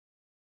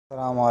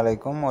আসসালামু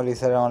আলাইকুম। অলি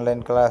স্যারের অনলাইন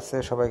ক্লাসে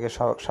সবাইকে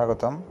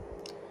স্বাগতম।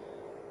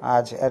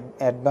 আজ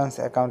advance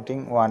accounting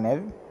 1-এর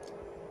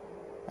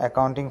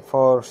accounting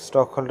for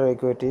stock holder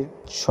ইকুইটির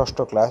 6ষ্ঠ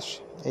class.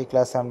 এই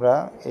ক্লাসে আমরা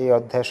এই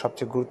অধ্যায়ের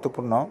সবচেয়ে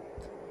গুরুত্বপূর্ণ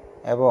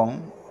এবং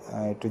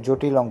একটু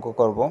জটিল অঙ্ক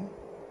করব।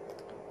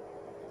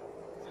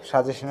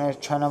 সাজেশনের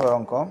 6 নম্বর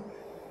অঙ্ক।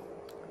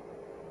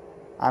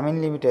 আমিন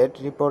limited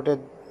reported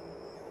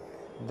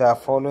the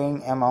following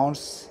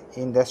amounts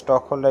in the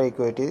stock holder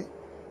equity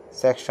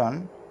section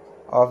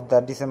of the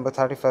December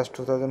 31st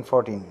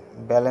 2014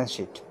 balance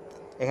sheet.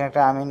 এখানে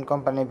একটা আমিন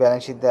কোম্পানির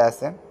ব্যালেন্স শিট দেওয়া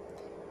আছে।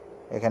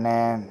 এখানে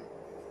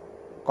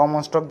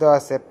কমন স্টক দেওয়া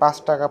আছে 5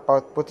 টাকা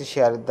প্রতি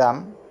শেয়ারের দাম,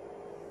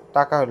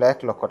 টাকা হলো 1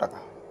 লক্ষ টাকা।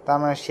 তার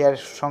মানে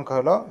শেয়ারের সংখ্যা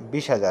হলো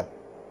 20,000।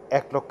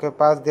 1 লক্ষকে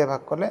 5 দিয়ে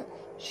ভাগ করলে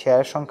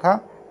শেয়ারের সংখ্যা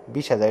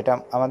 20,000। এটা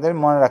আমাদের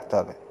মনে রাখতে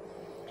হবে।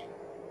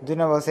 2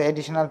 নম্বর বলছে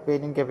এডিশনাল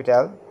পেইড ইন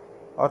ক্যাপিটাল,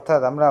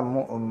 অর্থাৎ আমরা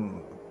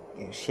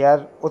শেয়ার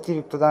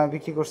অতিরিক্ত দামে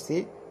বিক্রি করছি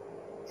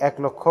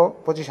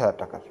 1,25,000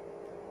 টাকার।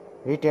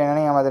 রিটেন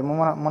আর্নিং আমাদের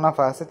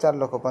মুনাফা আছে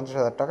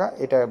 4,50,000 টাকা।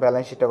 এটা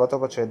ব্যালেন্স শিটটা গত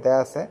বছরে দেওয়া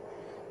আছে।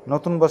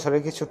 নতুন বছরে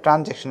কিছু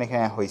ট্রানজ্যাকশন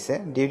এখানে হয়েছে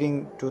ডিউরিং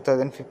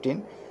 2015,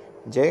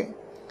 যে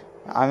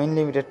আমিন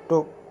limited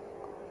took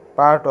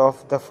part of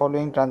the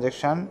following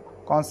transaction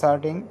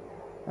কনসার্টিং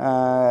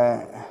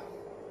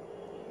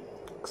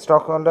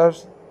stock holders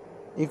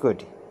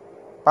equity.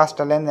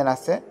 5টা লেনদেন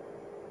আছে।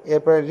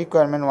 এরপরে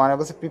রিকোয়ারমেন্ট 1-এ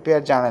বলছে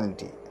প্রিপেয়ার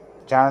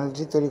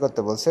জার্নালিটি তৈরি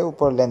করতে বলছে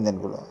উপর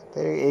লেনদেনগুলো। তো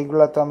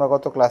এইগুলো তো আমরা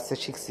গত ক্লাসে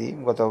শিখছি,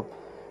 গত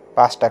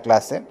 5টা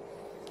ক্লাসে।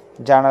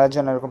 জার্নালের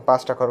জন্য এরকম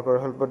 5টা ঘর করে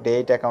ফেলবো: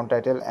 date, account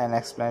title and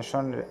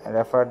explanation,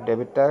 refer,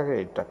 debit টাকা,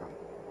 ক্রেডিট টাকা।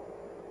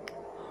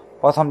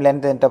 প্রথম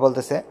লেনদেনটা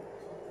বলতেছে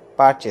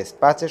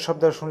পারচেস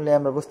শব্দ শুনলে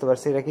আমরা বুঝতে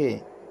পারছি এটা কি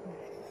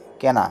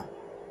কেনা।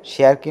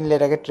 শেয়ার কিনলে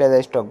এটাকে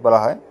ট্রেজারি স্টক বলা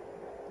হয়।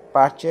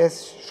 Purchase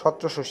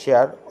 1700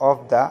 share of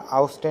the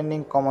outstanding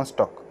common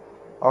stock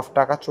of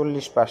টাকা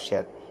 40 পার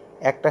শেয়ার।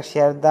 একটা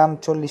শেয়ার দাম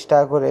 40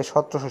 টাকা করে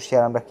 1700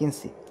 শেয়ার আমরা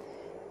কিনছি।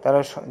 তাহলে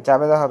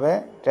জাবেদা হবে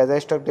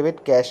treasury stock debit,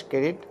 cash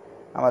credit.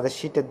 আমাদের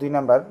শিটের 2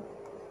 নাম্বার,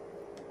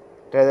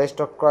 ট্রেজারি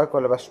স্টক ক্রয়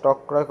করলে বা স্টক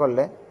ক্রয়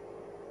করলে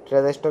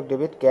treasury stock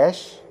debit, cash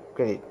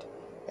credit.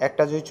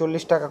 একটা যদি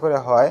 40 টাকা করে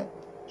হয়,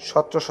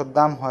 1700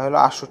 দাম হয় হলো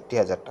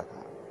 68,000 টাকা।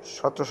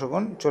 1700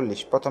 গুণ 40,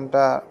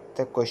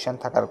 প্রথমটাতে কোয়েশ্চেন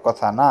থাকার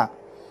কথা না।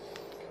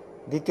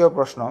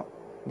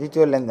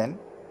 দ্বিতীয় লেনদেন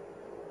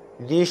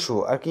রিইস্যু,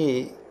 আর কি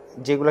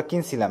যেগুলো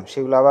কিনছিলাম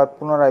সেগুলো আবার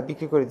পুনরায়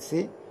বিক্রি করে দিচ্ছি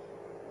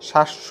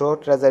 700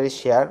 ট্রেজারি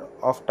শেয়ার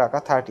অফ টাকা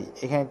 30।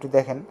 এখানে একটু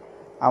দেখেন,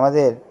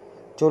 আমাদের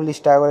 40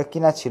 টাকা করে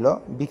কিনা ছিল,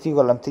 বিক্রি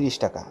করলাম 30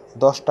 টাকা,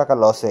 10 টাকা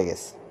লস হয়ে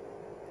গেছে।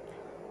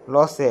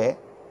 লসে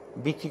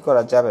বিক্রি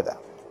করা যাবে না।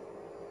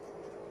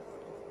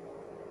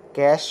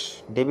 ক্যাশ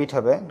ডেবিট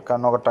হবে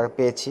কারণ নগদ টাকা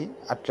পেয়েছি,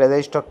 আর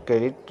ট্রেজারি স্টক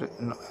ক্রেডিট,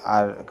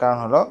 আর কারণ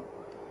হলো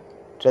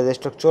ট্রেজারি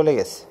স্টক চলে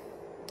গেছে,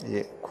 যে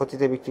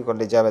ক্ষতিতে বিক্রি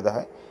করলে যাবেদা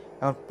হয়।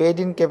 এখন পেইড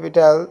ইন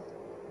ক্যাপিটাল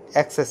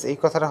অ্যাক্সেস এই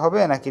কথাটা হবে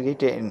নাকি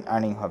রিটেন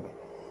আর্নিং হবে?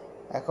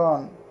 এখন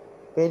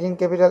পেইড ইন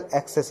ক্যাপিটাল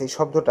অ্যাক্সেস এই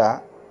শব্দটা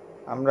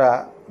আমরা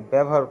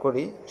ব্যবহার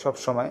করি সব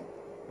সময়,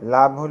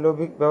 লাভ হলেও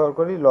ব্যবহার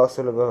করি, লস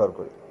হলেও ব্যবহার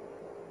করি।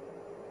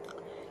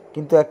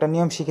 কিন্তু একটা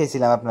নিয়ম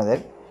শিখেছিলাম আপনাদের,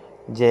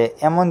 যে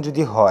এমন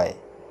যদি হয়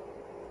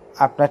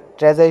আপনার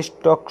ট্রেজারি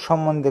স্টক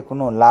সম্বন্ধে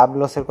কোনো লাভ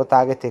লসের কথা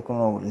আগে থেকে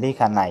কোনো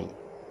লেখা নাই,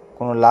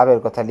 কোনো লাভের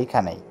কথা লেখা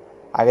নাই,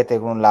 আগে থেকে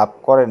কোনো লাভ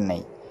করেন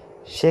নাই,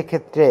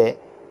 সেক্ষেত্রে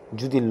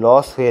যদি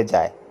লস হয়ে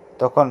যায়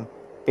তখন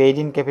পেইড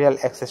ইন ক্যাপিটাল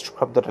অ্যাক্সেস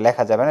শব্দটা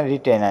লেখা যাবে না,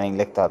 রিটেন আর্নিং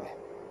লিখতে হবে।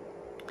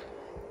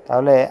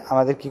 তাহলে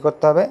আমাদের কি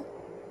করতে হবে?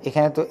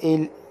 এখানে তো এই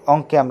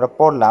অঙ্কে আমরা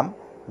পড়লাম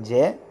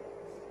যে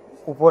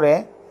উপরে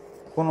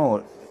কোনো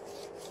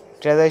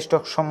ট্রেজারি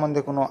স্টক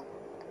সম্বন্ধে কোনো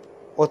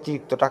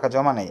অতিরিক্ত টাকা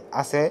জমা নেই,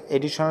 আছে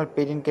additional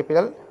paid in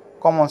capital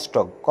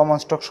common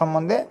stock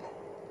সম্বন্ধে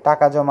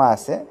টাকা জমা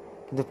আছে,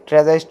 কিন্তু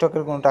ট্রেজারি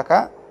স্টকের কোনো টাকা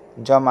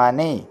জমা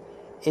নেই।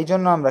 এই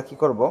জন্য আমরা কি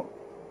করব?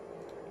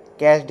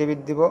 ক্যাশ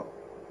ডেবিট দিব,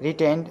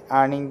 রিটেইনড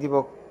আর্নিং দিব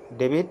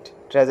ডেবিট,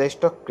 ট্রেজারি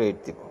স্টক ক্রেডিট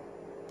দিব।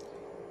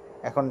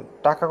 এখন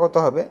টাকা কত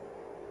হবে?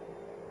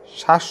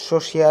 700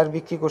 শেয়ার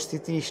বিক্রি করছি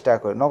 30 টাকা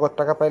করে, নগদ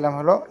টাকা পাইলাম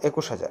হলো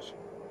 21,000।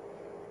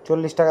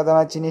 40 টাকা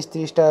দামের জিনিস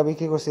 30 টাকা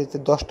বিক্রি করছি,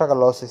 10 টাকা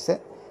লস হয়েছে।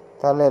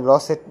 তাহলে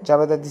লসের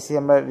জাবেদা দিছি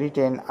আমরা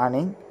রিটেইন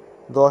আর্নিং,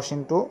 10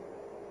 ×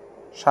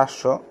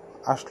 700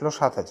 আসলো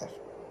 7,000।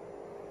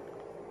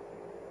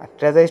 আর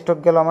ট্রেজারি স্টক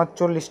গেল আমার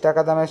 40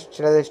 টাকা দামের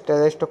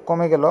ট্রেজারি স্টক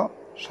কমে গেল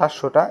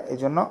 700টা, এই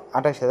জন্য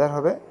 28,000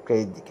 হবে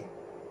ক্রেডিট দিকে।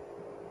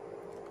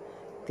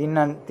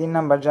 3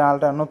 নাম্বার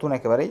জার্নালটা নতুন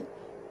একেবারেই।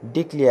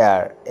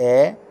 Declare A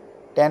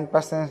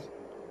 10%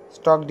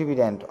 stock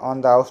dividend on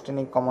the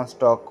outstanding common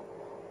stock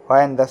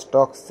when the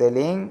stock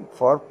selling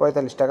for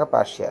 45 টাকা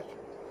পার শেয়ার।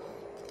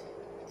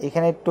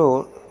 এখানে একটু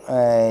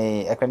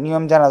একটা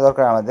নিয়ম জানা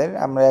দরকার আমাদের,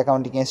 আমরা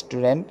অ্যাকাউন্টিং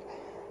স্টুডেন্ট,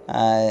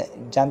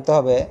 জানতে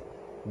হবে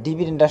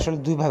ডিভিডেন্ড আসলে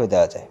দুইভাবে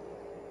দেওয়া যায়,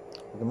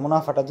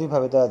 মুনাফাটা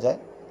দুইভাবে দেওয়া যায়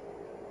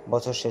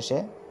বছর শেষে।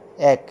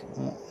 এক,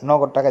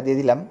 নগদ টাকা দিয়ে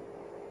দিলাম,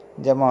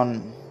 যেমন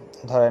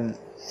ধরেন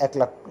 1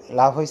 লাখ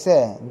লাভ হয়েছে,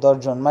 10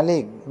 জন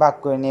মালিক ভাগ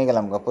করে নিয়ে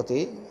গেলাম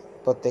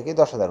প্রত্যেকে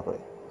 10,000 করে।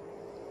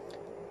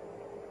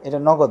 এটা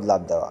নগদ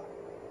লাভ দেওয়া।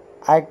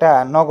 আরেকটা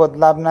নগদ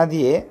লাভ না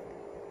দিয়ে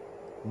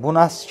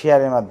বোনাস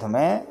শেয়ারের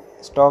মাধ্যমে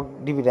স্টক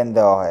ডিভিডেন্ড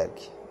দেওয়া হয় আর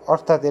কি।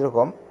 অর্থাৎ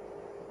এরকম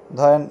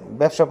ধরেন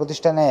ব্যবসা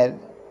প্রতিষ্ঠানের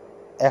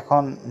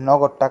এখন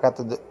নগদ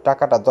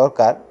টাকাটা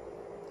দরকার,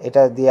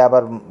 এটা দিয়ে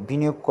আবার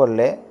বিনিয়োগ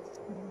করলে,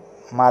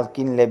 মাল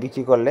কিনলে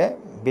বিক্রি করলে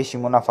বেশি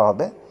মুনাফা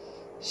হবে।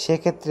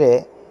 সেক্ষেত্রে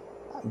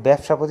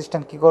ব্যবসা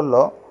প্রতিষ্ঠান কি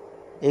করলো,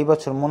 এই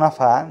বছর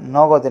মুনাফা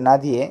নগদে না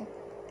দিয়ে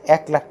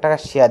 1 লাখ টাকা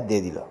শেয়ার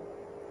দিয়ে দিল।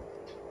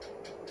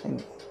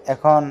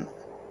 এখন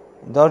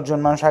 10 জন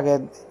মানুষ আগে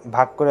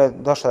ভাগ করে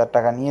 10,000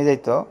 টাকা নিয়ে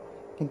যেত,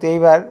 কিন্তু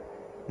এইবার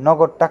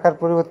নগদ টাকার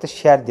পরিবর্তে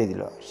শেয়ার দিয়ে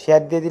দিল।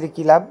 শেয়ার দিয়ে দিলে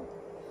কী লাভ,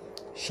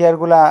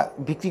 শেয়ারগুলা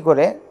বিক্রি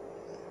করে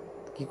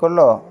কি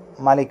করলো,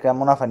 মালিকরা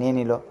মুনাফা নিয়ে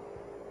নিল।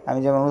 আমি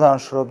যেমন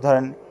উদাহরণস্বরূপ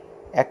ধরেন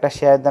একটা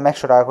শেয়ারের দাম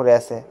 100 টাকা করে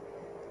আছে,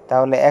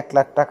 তাহলে 1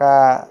 লাখ টাকা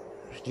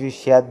যদি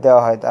শেয়ার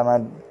দেওয়া হয়, তার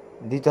মানে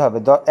দিতে হবে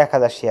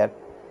 1000 শেয়ার।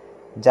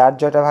 যার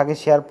জয়টা ভাগে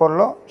শেয়ার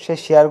পড়লো, সেই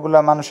শেয়ারগুলো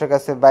মানুষের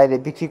কাছে বাইরে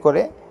বিক্রি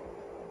করে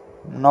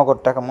নগদ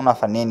টাকা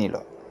মুনাফা নিয়ে নিল।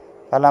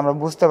 তাহলে আমরা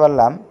বুঝতে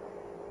পারলাম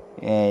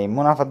এই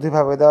মুনাফা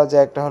দুইভাবে দেওয়া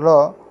যায়। একটা হলো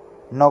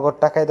নগদ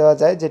টাকায় দেওয়া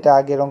যায়, যেটা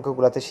আগের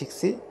অঙ্কগুলোতে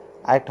শিখছি।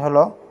 আরেকটা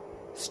হলো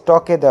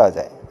স্টকে দেওয়া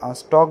যায়।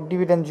 স্টক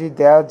ডিভিডেন্ড যদি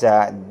দেওয়া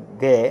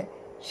দেয়,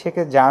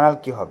 সেক্ষেত্রে জার্নাল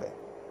কী হবে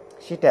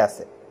সেটা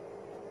আছে।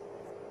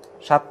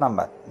 7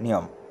 নাম্বার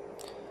নিয়ম,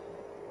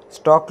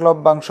 স্টক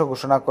লভ্যাংশ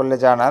ঘোষণা করলে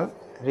journal,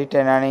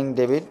 written earning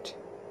debit,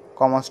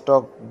 common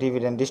stock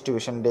dividend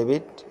distribution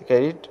debit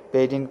credit,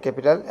 paid in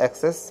capital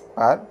access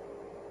per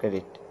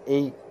credit,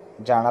 এই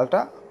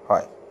জার্নালটা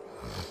হয়।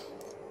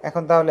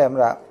 এখন তাহলে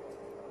আমরা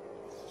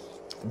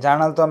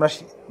জার্নাল তো আমরা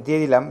দিয়ে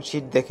দিলাম,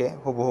 শীট দেখে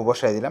হুবহু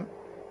বসাই দিলাম।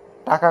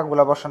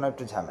 টাকাগুলো বসানো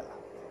একটু ঝামেলা।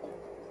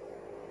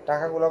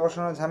 টাকাগুলো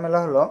বসানোর ঝামেলা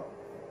হলো,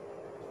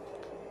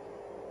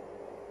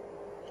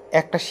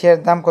 একটা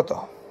শেয়ারের দাম কত,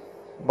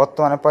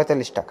 বর্তমানে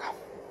 45 টাকা।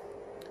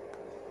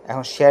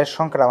 এখন শেয়ারের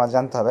সংখ্যাটা আমার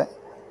জানতে হবে।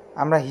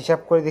 আমরা হিসাব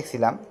করে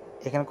দেখছিলাম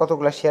এখানে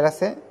কতগুলো শেয়ার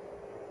আছে,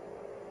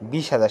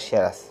 20,000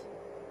 শেয়ার আছে।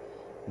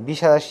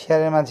 20,000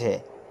 শেয়ারের মাঝে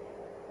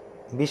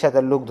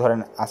 20,000 লোক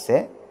ধরেন আছে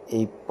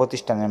এই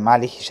প্রতিষ্ঠানের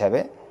মালিক হিসাবে।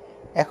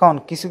 এখন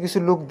কিছু কিছু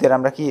লোকদের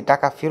আমরা কি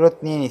টাকা ফেরত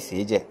নিয়ে নিছি,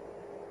 এই যে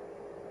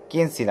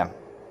কিনছিলাম,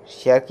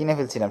 শেয়ার কিনে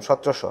ফেলছিলাম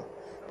 1700,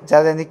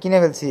 যাদের কিনে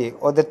ফেলছি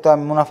ওদের তো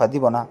আমি মুনাফা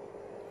দিব না,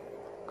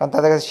 কারণ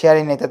তাদের কাছে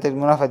শেয়ারই নেই, তাদের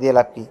মুনাফা দিয়ে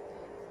লাভ কি।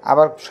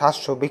 আবার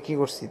 700 বিক্রি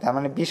করছি, তার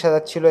মানে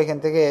 20,000 ছিল, এখান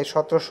থেকে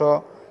 1700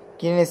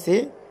 কিনেছি,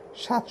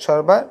 700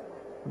 বার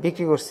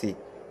বিক্রি করছি,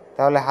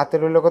 তাহলে হাতে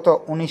রইল কত,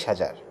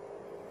 19,000।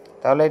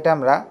 তাহলে এটা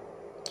আমরা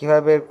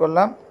কীভাবে বের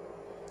করলাম,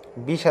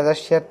 20,000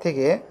 শেয়ার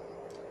থেকে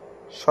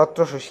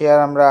 1700 শেয়ার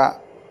আমরা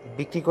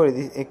বিক্রি করে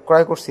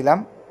ক্রয় করছিলাম,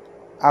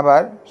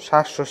 আবার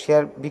 700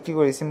 শেয়ার বিক্রি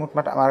করেছি।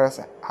 মোটমাট আমার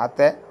কাছে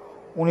হাতে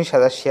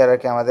 19,000 শেয়ার আর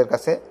কি, আমাদের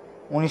কাছে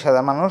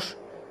 19,000 মানুষ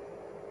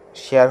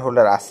শেয়ার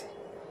হোল্ডার আছে।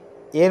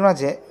 এর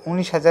মাঝে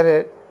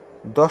 19,000-এর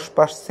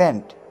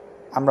 10%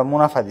 আমরা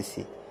মুনাফা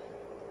দিছি,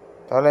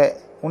 তাহলে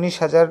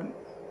 19,000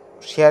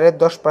 শেয়ারের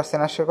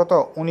 10% আসে কত,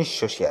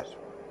 1900 শেয়ার।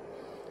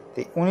 তো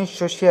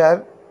 1900 শেয়ার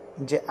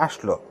যে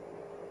আসলো,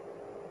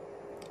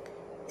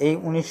 এই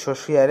 1900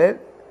 শেয়ারের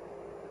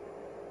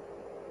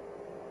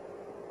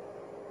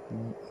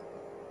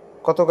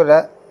কত করে,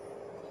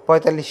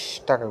 45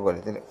 টাকা করে।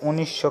 তাহলে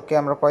 1900-কে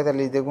আমরা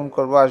 45 দিয়ে গুণ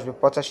করবো, আসবে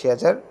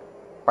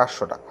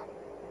 85,500 টাকা।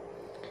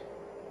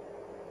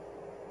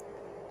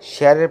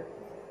 শেয়ারের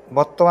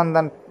বর্তমান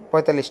দাম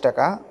 45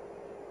 টাকা,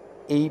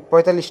 এই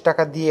 45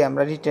 টাকা দিয়ে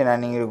আমরা রিটেন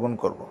আর্নিংয়ের গুণ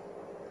করব।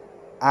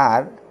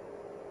 আর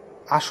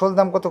আসল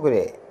দাম কত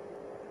করে,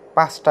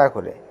 5 টাকা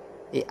করে।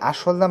 এই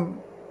আসল দাম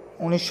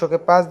 1900-কে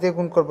 5 দিয়ে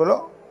গুণ করবো হলো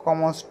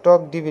কমন স্টক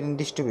ডিভিডেন্ড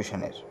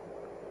ডিস্ট্রিবিউশনের।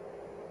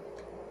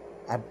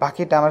 আর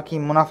বাকিটা আমার কি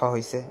মুনাফা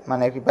হয়েছে,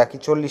 মানে কি বাকি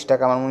 40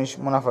 টাকা আমার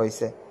মুনাফা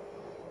হয়েছে।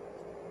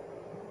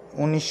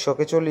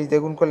 1900-কে 40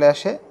 দিয়ে গুণ করলে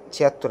আসে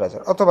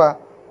 76,000, অথবা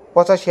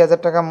 85,000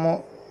 টাকা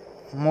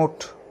মোট।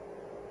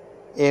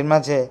 এর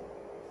মাঝে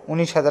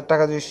 19,000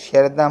 টাকা যদি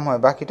শেয়ারের দাম হয়,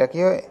 বাকিটা কি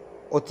হয়,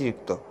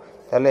 অতিরিক্ত।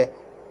 তাহলে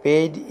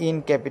paid in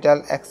capital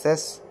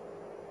access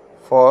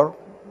for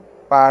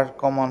per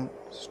common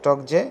stock,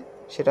 যে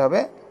সেটা হবে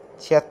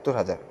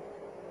 76,000।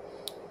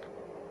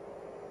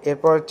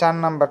 এরপর 4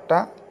 নাম্বারটা,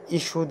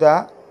 ইস্যু দ্য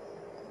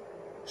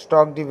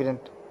স্টক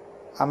ডিভিডেন্ড।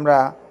 আমরা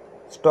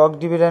স্টক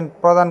ডিভিডেন্ড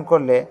প্রদান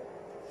করলে,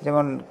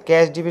 যেমন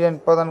ক্যাশ ডিভিডেন্ড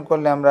প্রদান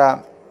করলে আমরা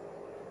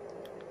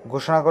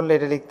ঘোষণা করলে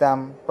এটা লিখতাম,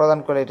 প্রদান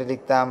করলে এটা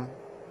লিখতাম।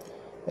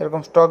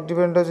 এরকম স্টক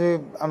ডিভিডেন্ডও যদি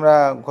আমরা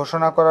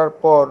ঘোষণা করার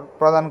পর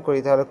প্রদান করি,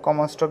 তাহলে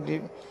কমন স্টক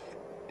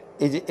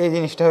এই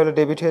জিনিসটা হলে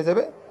ডেবিট হয়ে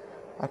যাবে,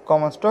 আর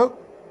কমন স্টক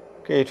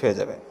ক্রেডিট হয়ে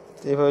যাবে।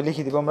 এইভাবে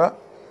লিখে দিব আমরা,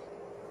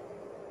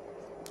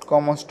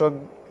 common stock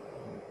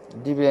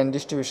dividend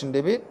distribution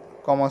debit,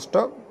 common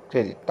stock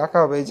credit. টাকা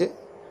হবে এই যে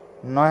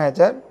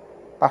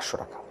 9,500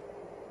 টাকা।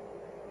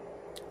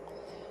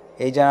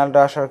 এই জার্নালটা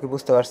আশা কি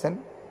বুঝতে পারছেন।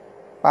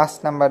 5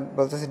 নাম্বার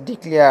বলতেছে,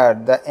 ডিক্লেয়ার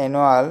দ্য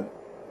অ্যানুয়াল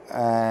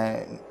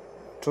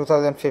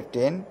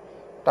 2015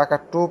 টাকা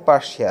 2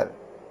 পার share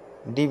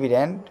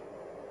dividend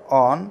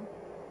on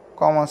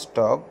common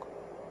stock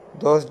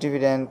those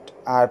dividend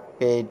are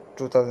paid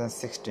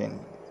 2016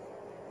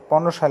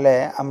 15 সালে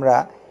আমরা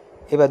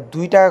এবার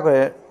 2 টাকা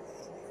করে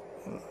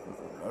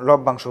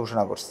লভ্যাংশ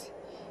ঘোষণা করছি,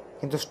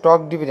 কিন্তু স্টক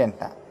ডিভিডেন্ড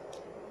না।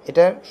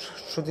 এটা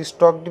শুধু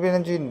স্টক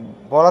ডিভিডেন্ড যদি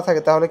বলা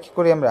থাকে তাহলে কি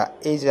করি আমরা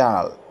এই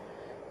জার্নাল,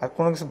 আর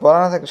কোনো কিছু বলা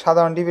না থাকে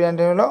সাধারণ ডিভিডেন্ড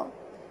হলো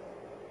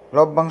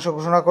লভ্যাংশ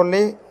ঘোষণা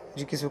করলেই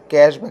যদি কিছু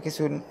ক্যাশ বা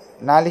কিছু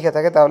না লেখা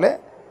থাকে তাহলে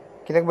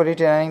কী লিখবো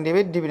written earning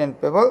debit dividend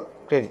payable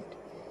credit.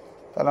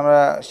 তাহলে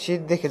আমরা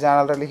শীট দেখে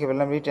জার্নালটা লিখে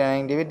ফেললাম written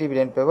earning debit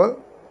dividend payable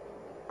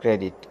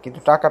credit. কিন্তু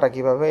টাকাটা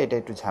কীভাবে, এটা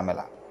একটু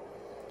ঝামেলা।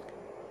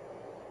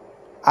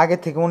 আগে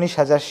থেকে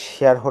 19,000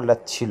 শেয়ার হোল্ডার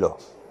ছিল,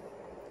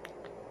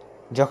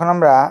 যখন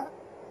আমরা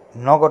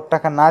নগদ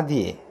টাকা না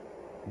দিয়ে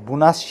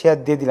বোনাস শেয়ার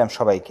দিয়ে দিলাম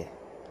সবাইকে,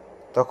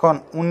 তখন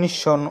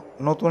 1900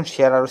 নতুন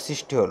শেয়ার আরও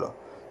সৃষ্টি হলো।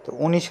 তো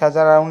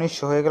 19,000 আর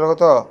 1900 হয়ে গেল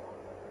কত,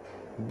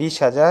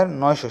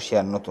 20,900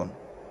 শেয়ার নতুন।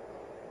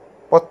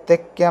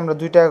 প্রত্যেককে আমরা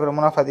 2 টাকা করে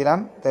মুনাফা দিলাম,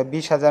 তাই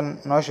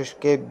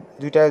 20,900কে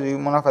 2 টাকা যদি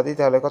মুনাফা দিই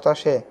তাহলে কত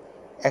আসে,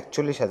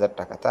 41,000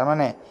 টাকা। তার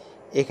মানে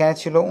এখানে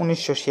ছিল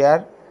 1900 শেয়ার,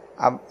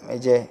 এই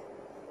যে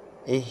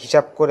এই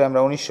হিসাব করে আমরা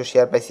 1900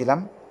 শেয়ার পাইছিলাম,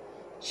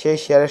 সেই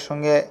শেয়ারের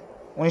সঙ্গে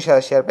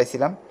 19,000 শেয়ার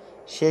পাইছিলাম,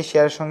 সেই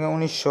শেয়ারের সঙ্গে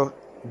 1900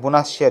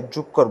 বোনাস শেয়ার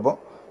যোগ করব,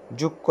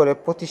 যোগ করে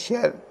প্রতি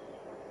শেয়ার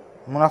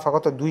মুনাফা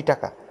কত, 2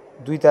 টাকা,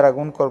 2 দ্বারা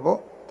গুণ করব,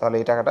 তাহলে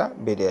এই টাকাটা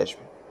বেরিয়ে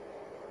আসবে।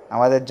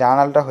 আমাদের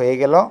জার্নালটা হয়ে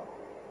গেল।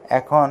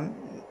 এখন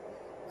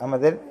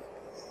আমাদের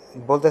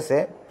বলতেছে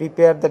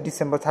prepare the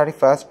December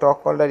 31 stock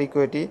holder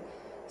equity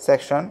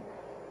section,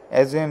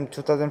 assume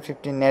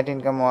 2015 net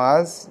income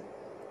was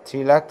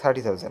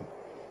 3,30,000।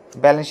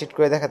 Balance sheet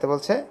করে দেখাতে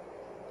বলছে,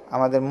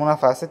 আমাদের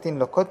মুনাফা আছে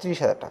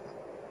 3,30,000 টাকা।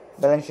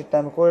 ব্যালেন্স শিটটা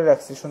আমি করে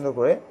রাখছি সুন্দর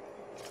করে,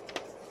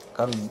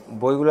 কারণ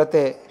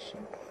বইগুলোতে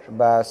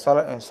বা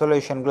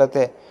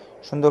সলিউশনগুলোতে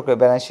সুন্দর করে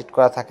ব্যালেন্স শিট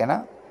করা থাকে না,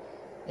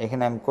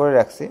 এখানে আমি করে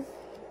রাখছি।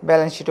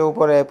 ব্যালেন্স শিটের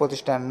উপরে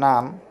প্রতিষ্ঠানের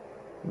নাম,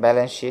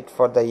 balance sheet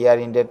for the year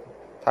ended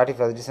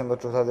 31 December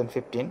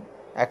 2015,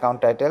 account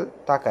title,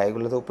 টাকা,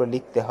 এগুলো তো উপরে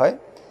লিখতে হয়,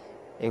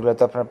 এগুলো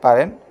তো আপনারা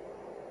পারেন।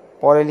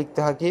 পরে লিখতে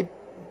হয় কি,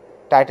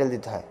 টাইটেল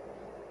দিতে হয়,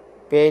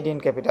 পেইড ইন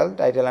ক্যাপিটাল,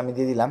 টাইটেল আমি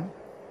দিয়ে দিলাম।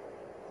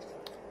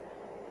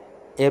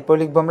 এরপর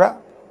লিখবো আমরা,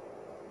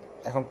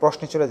 এখন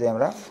প্রশ্নে চলে যাই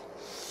আমরা।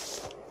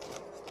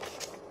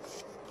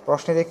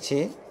 প্রশ্নে দেখছি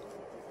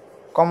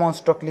কমন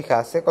স্টক লেখা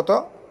আছে কত,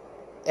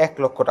 1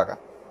 লক্ষ টাকা।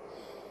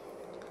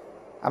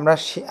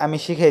 আমি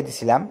শিখিয়ে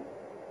দিছিলাম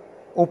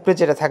উপরে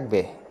যেটা থাকবে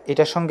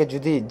এটার সঙ্গে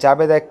যদি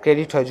জাবেদায়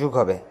ক্রেডিট হয় যোগ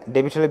হবে,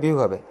 ডেবিট হলে বিয়োগ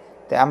হবে।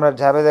 তাই আমরা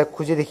জাবেদায়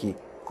খুঁজে দেখি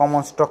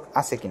কমন স্টক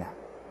আছে কিনা।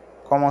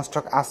 কমন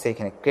স্টক আছে,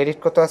 এখানে ক্রেডিট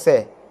কত আছে,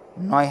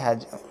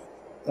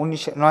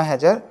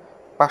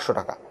 9,500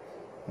 টাকা।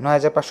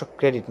 9,500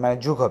 ক্রেডিট মানে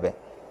যোগ হবে,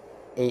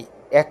 এই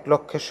 1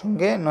 লক্ষের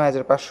সঙ্গে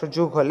 9,500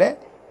 যোগ হলে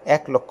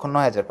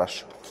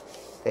 1,09,500।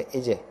 তাই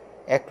এই যে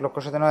 1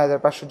 লক্ষের সাথে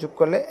 9,500 যোগ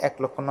করলে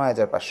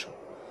 1,09,500।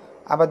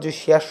 আবার যদি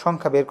শেয়ার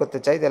সংখ্যা বের করতে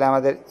চাই তাহলে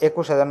আমাদের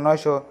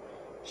 21,900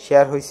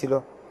 শেয়ার হয়েছিল,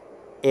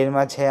 এর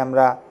মাঝে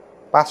আমরা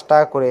 5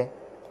 টাকা করে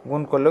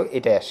গুণ করলেও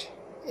এটাই আসে।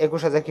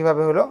 21,000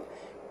 কীভাবে হলো,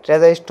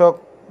 ট্রেজারি স্টক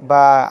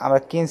বা আমরা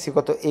কিনছি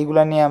কত,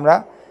 এইগুলা নিয়ে আমরা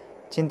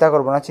চিন্তা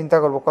করব না, চিন্তা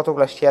করব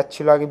কতগুলো শেয়ার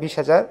ছিল আগে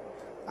 20,000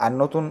 আর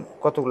নতুন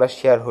কতগুলো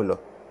শেয়ার হলো,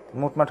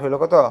 মোটমাট হইলো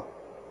কত,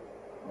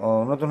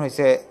 নতুন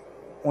হয়েছে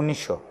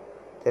 1900।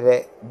 তাহলে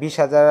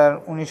 20,000 আর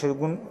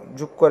 1900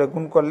 যোগ করে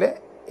গুণ করলে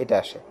এটা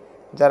আসে।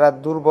 যারা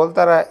দুর্বল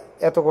তারা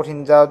এত কঠিন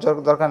যাওয়ার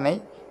দরকার নেই,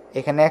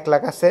 এখানে 1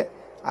 লাখ আছে,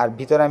 আর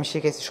ভিতরে আমি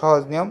শিখেছি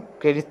সহজ নিয়ম,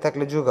 ক্রেডিট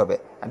থাকলে যোগ হবে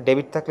আর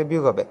ডেবিট থাকলে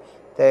বিয়োগ হবে।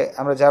 তাই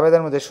আমরা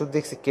জাবেদার মধ্যে শুধু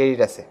দেখছি ক্রেডিট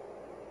আছে,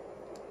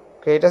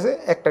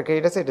 একটা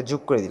ক্রেডিট আছে, এটা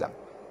যোগ করে দিলাম,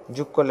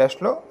 যোগ করলে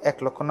আসলো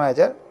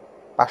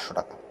 1,09,500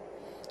 টাকা।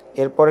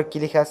 এরপরে কী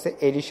লেখা আছে,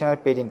 এডিশনাল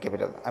পেইড ইন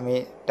ক্যাপিটাল, আমি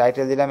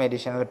টাইটেল দিলাম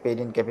additional paid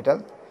in capital,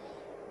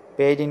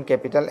 paid in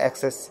capital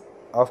access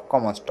of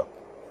common stock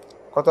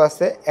কত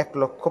আছে,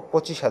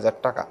 1,25,000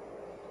 টাকা।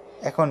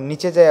 এখন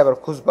নিচে যাই আবার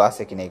খুঁজবা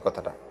আছে কিনা, এই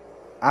কথাটা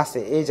আছে,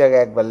 এই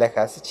জায়গায় একবার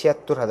লেখা আছে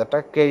 76,000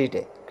 টাকা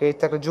ক্রেডিটে, ক্রেডিট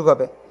থাকলে যোগ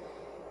হবে।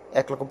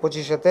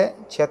 1,25,000 সাথে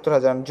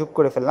 76,000 আমি যোগ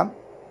করে ফেললাম,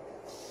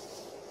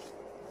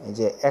 এই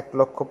যে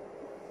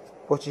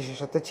 1,25,000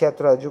 সাথে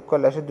 76,000 যোগ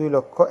করলে আসে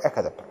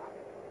 2,01,000 টাকা।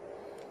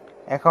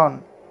 এখন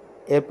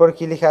এরপর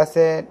কি লেখা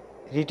আছে,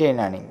 রিটেইন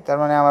আর্নিং, তার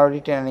মানে আমার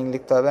রিটেইন আর্নিং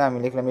লিখতে হবে, আমি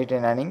লিখলাম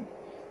রিটেইন আর্নিং।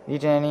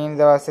 রিটেইন আর্নিং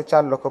দেওয়া আছে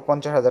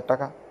 4,50,000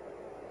 টাকা।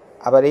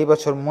 আবার এই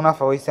বছর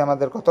মুনাফা হয়েছে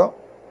আমাদের কত,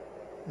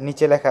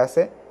 নিচে লেখা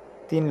আছে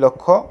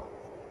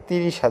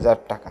 3,30,000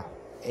 টাকা,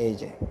 এই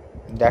যে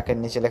ডাকের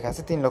নিচে লেখা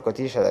আছে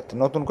 3,30,000।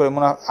 নতুন করে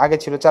মুনাফা আগে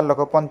ছিল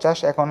 4,50,000,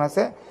 এখন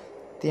আছে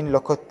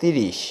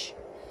 3,30,000।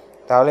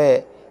 তাহলে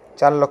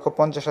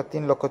 4,50,000 আর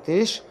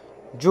 3,30,000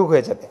 যোগ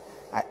হয়ে যাবে।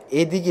 আর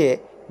এদিকে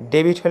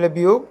ডেবিট হলে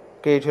বিয়োগ,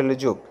 ক্রেডিট হলে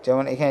যোগ।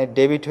 যেমন এখানে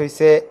ডেবিট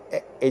হয়েছে,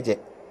 এই যে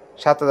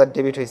 7,000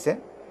 ডেবিট হয়েছে,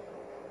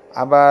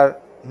 আবার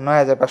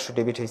 9,500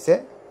 ডেবিট হয়েছে,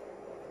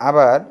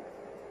 আবার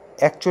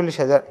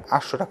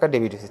 41,800 টাকা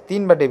ডেবিট হয়েছে,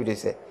 3বার ডেবিট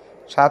হয়েছে।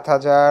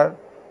 7,000,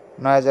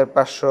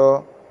 9,500,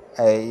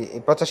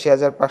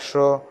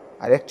 85,500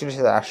 আর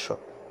 41,800।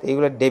 তো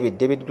এইগুলো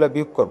ডেবিটগুলো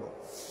বিয়োগ করব।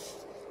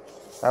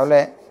 তাহলে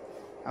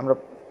আমরা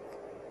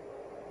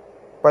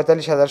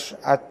 45,000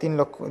 আর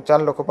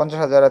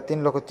 4,50,000 আর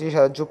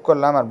 3,30,000 যোগ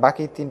করলাম, আর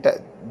বাকি তিনটা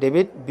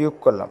ডেবিট বিয়োগ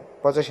করলাম।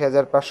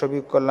 85,500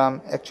 বিয়োগ করলাম,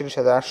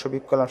 41,800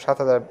 বিয়োগ করলাম,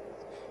 7,000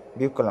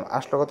 বিয়োগ করলাম,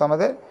 আসলো কত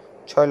আমাদের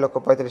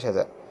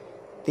 6,45,000।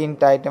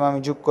 তিনটা আইটেম আমি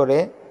যোগ করে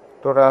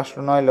টোটাল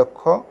আসলো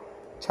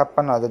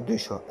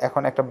 9,56,200।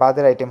 এখন একটা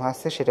বাদের আইটেম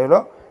আসছে, সেটা হলো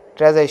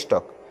ট্রেজারি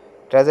স্টক।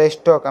 ট্রেজারি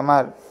স্টক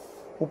আমার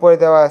উপরে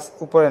দেওয়া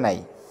উপরে নাই,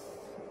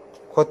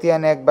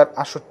 খতিয়ানে একবার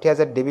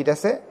 68,000 ডেবিট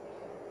আছে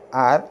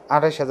আর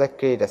 28,000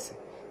 ক্রেডিট আছে।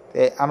 তো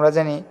আমরা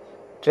জানি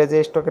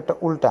ট্রেজারি স্টকেরটা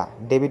উল্টা,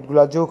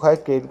 ডেবিটগুলো যোগ হয়,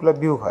 ক্রেডিটগুলো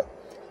বিয়োগ হয়।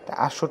 তা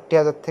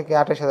 68,000 থেকে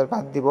 28,000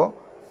 বাদ দিব,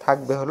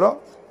 থাকবে হলো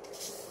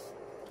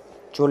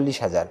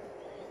 40,000।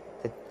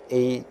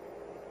 এই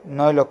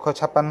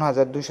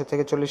 9,56,200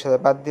 থেকে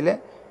 40,000 বাদ দিলে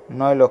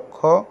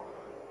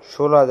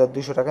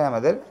 9,16,200 টাকায়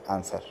আমাদের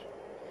আনসার।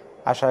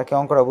 আশা রাখি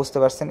অঙ্কটা বুঝতে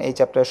পারছেন। এই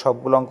চ্যাপ্টারে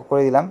সবগুলো অঙ্ক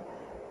করে দিলাম।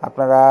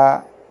 আপনারা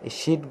এই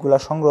শিটগুলো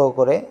সংগ্রহ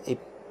করে এই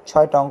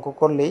 6টা অঙ্ক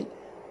করলেই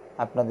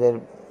আপনাদের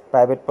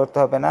প্রাইভেট পড়তে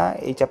হবে না।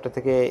 এই চ্যাপ্টার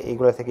থেকে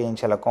এইগুলো থেকে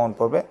ইনশাল্লাহ কমন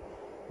পড়বে।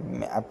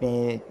 আপনি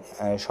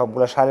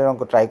সবগুলো সালের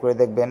অঙ্ক ট্রাই করে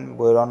দেখবেন,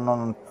 বইয়ের অন্য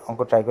অঙ্ক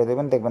ট্রাই করে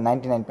দেখবেন, দেখবেন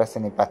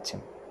 99%ই পাচ্ছেন।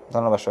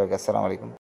 ধন্যবাদ সবাইকে। আসসালামু আলাইকুম।